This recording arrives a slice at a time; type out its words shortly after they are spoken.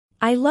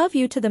I Love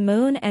You to the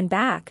Moon and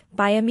Back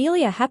by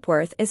Amelia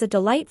Hepworth is a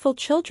delightful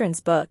children's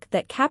book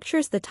that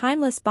captures the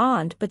timeless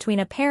bond between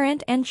a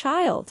parent and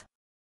child.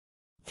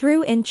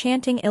 Through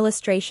enchanting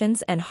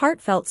illustrations and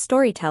heartfelt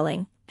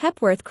storytelling,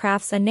 Hepworth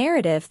crafts a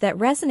narrative that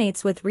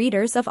resonates with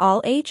readers of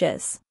all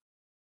ages.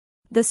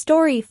 The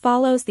story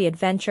follows the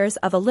adventures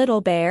of a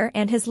little bear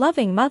and his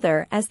loving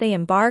mother as they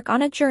embark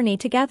on a journey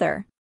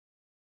together.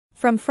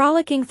 From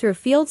frolicking through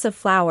fields of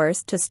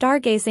flowers to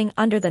stargazing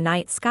under the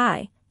night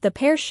sky, the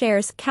pair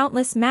shares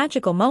countless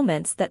magical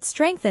moments that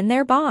strengthen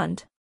their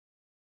bond.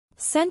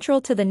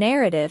 Central to the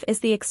narrative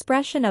is the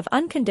expression of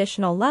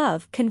unconditional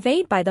love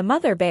conveyed by the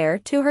mother bear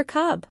to her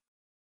cub.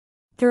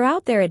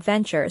 Throughout their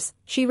adventures,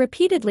 she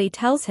repeatedly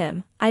tells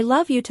him, "I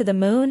love you to the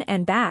moon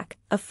and back,"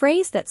 a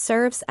phrase that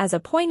serves as a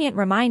poignant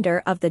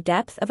reminder of the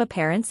depth of a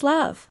parent's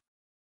love.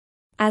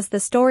 As the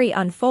story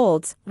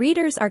unfolds,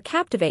 readers are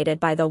captivated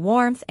by the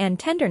warmth and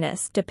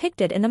tenderness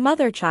depicted in the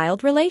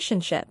mother-child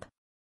relationship.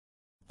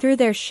 Through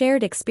their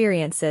shared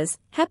experiences,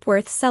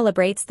 Hepworth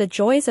celebrates the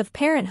joys of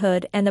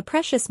parenthood and the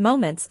precious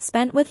moments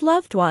spent with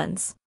loved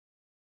ones.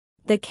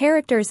 The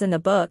characters in the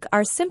book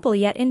are simple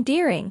yet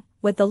endearing,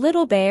 with the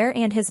little bear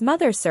and his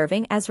mother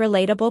serving as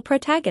relatable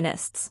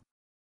protagonists.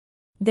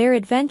 Their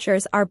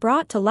adventures are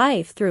brought to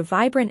life through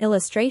vibrant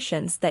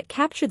illustrations that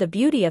capture the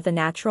beauty of the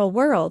natural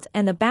world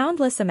and the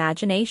boundless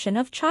imagination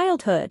of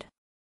childhood.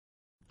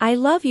 I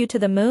Love You to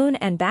the Moon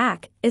and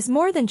Back is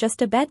more than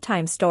just a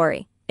bedtime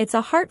story. It's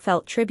a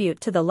heartfelt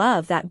tribute to the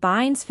love that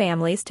binds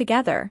families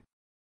together.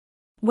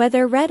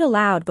 Whether read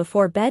aloud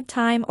before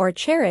bedtime or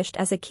cherished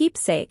as a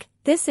keepsake,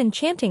 this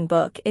enchanting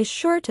book is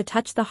sure to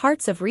touch the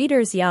hearts of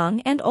readers young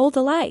and old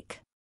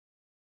alike.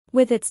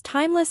 With its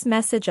timeless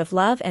message of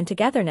love and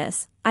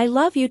togetherness, I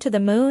Love You to the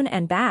Moon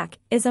and Back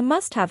is a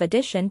must-have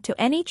addition to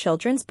any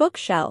children's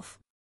bookshelf.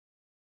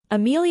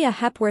 Amelia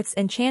Hepworth's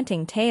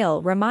enchanting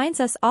tale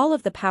reminds us all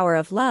of the power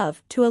of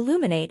love to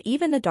illuminate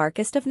even the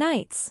darkest of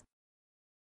nights.